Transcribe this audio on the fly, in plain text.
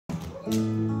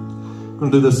I'm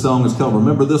gonna do this song. It's called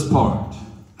Remember This Part.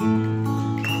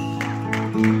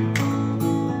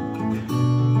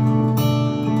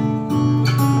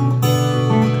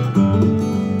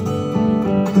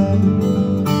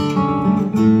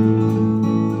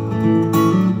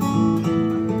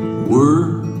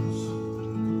 Words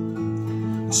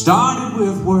started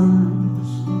with words.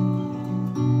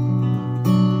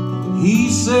 He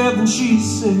said and she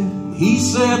said. He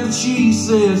said that she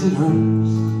says it hurts.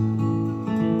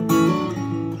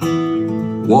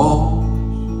 Walls,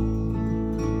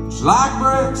 it's like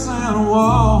bricks and a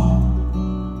wall.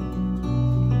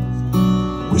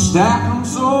 We stack them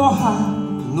so high,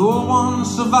 no one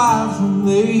survives when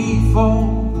they fall.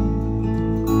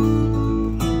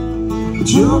 But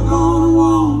you're gonna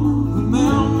want to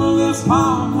remember this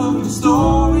part of the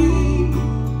story.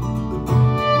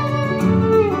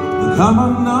 You're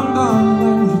coming undone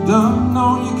when you've done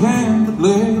all you can to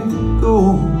let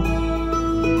go.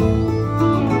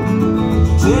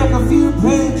 Take a few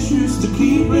pictures to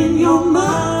keep in your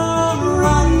mind.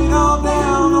 Write it all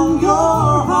down on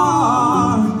your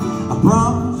heart. I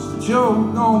promise that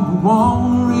you're gonna want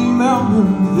to remember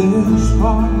this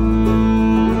part.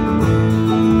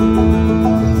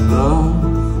 Love,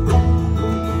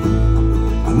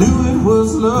 I knew it was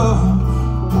love.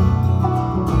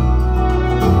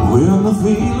 When the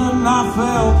feeling I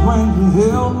felt when you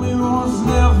held me was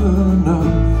never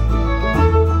enough.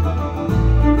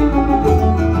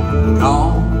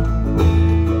 Gone,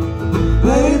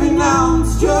 baby, now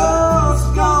it's just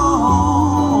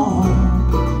gone.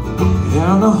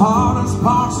 And the hardest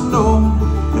part's to know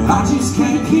that I just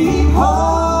can't keep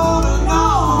holding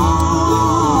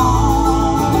on.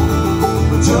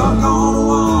 But you're gonna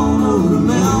wanna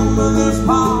remember this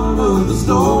part of the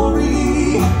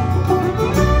story.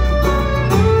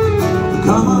 You're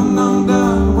coming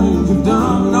undone when you've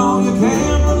done all you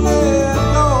can to let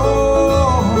go.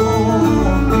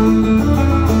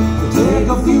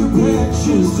 A few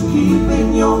pictures to keep in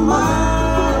your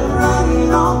mind. Write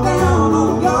it all down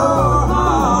on your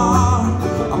heart.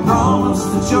 I promise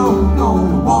that you're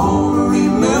gonna want to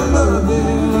remember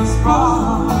this part.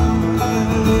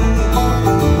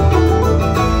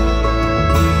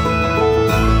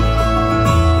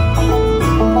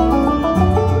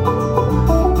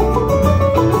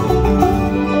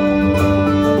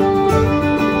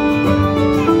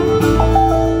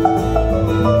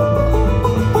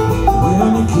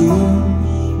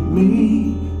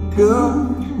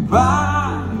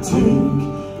 Goodbye,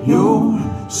 take your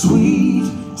sweet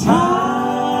time.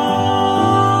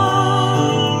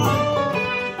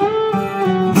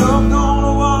 You're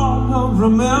gonna want to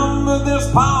remember this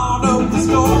part of the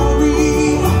story.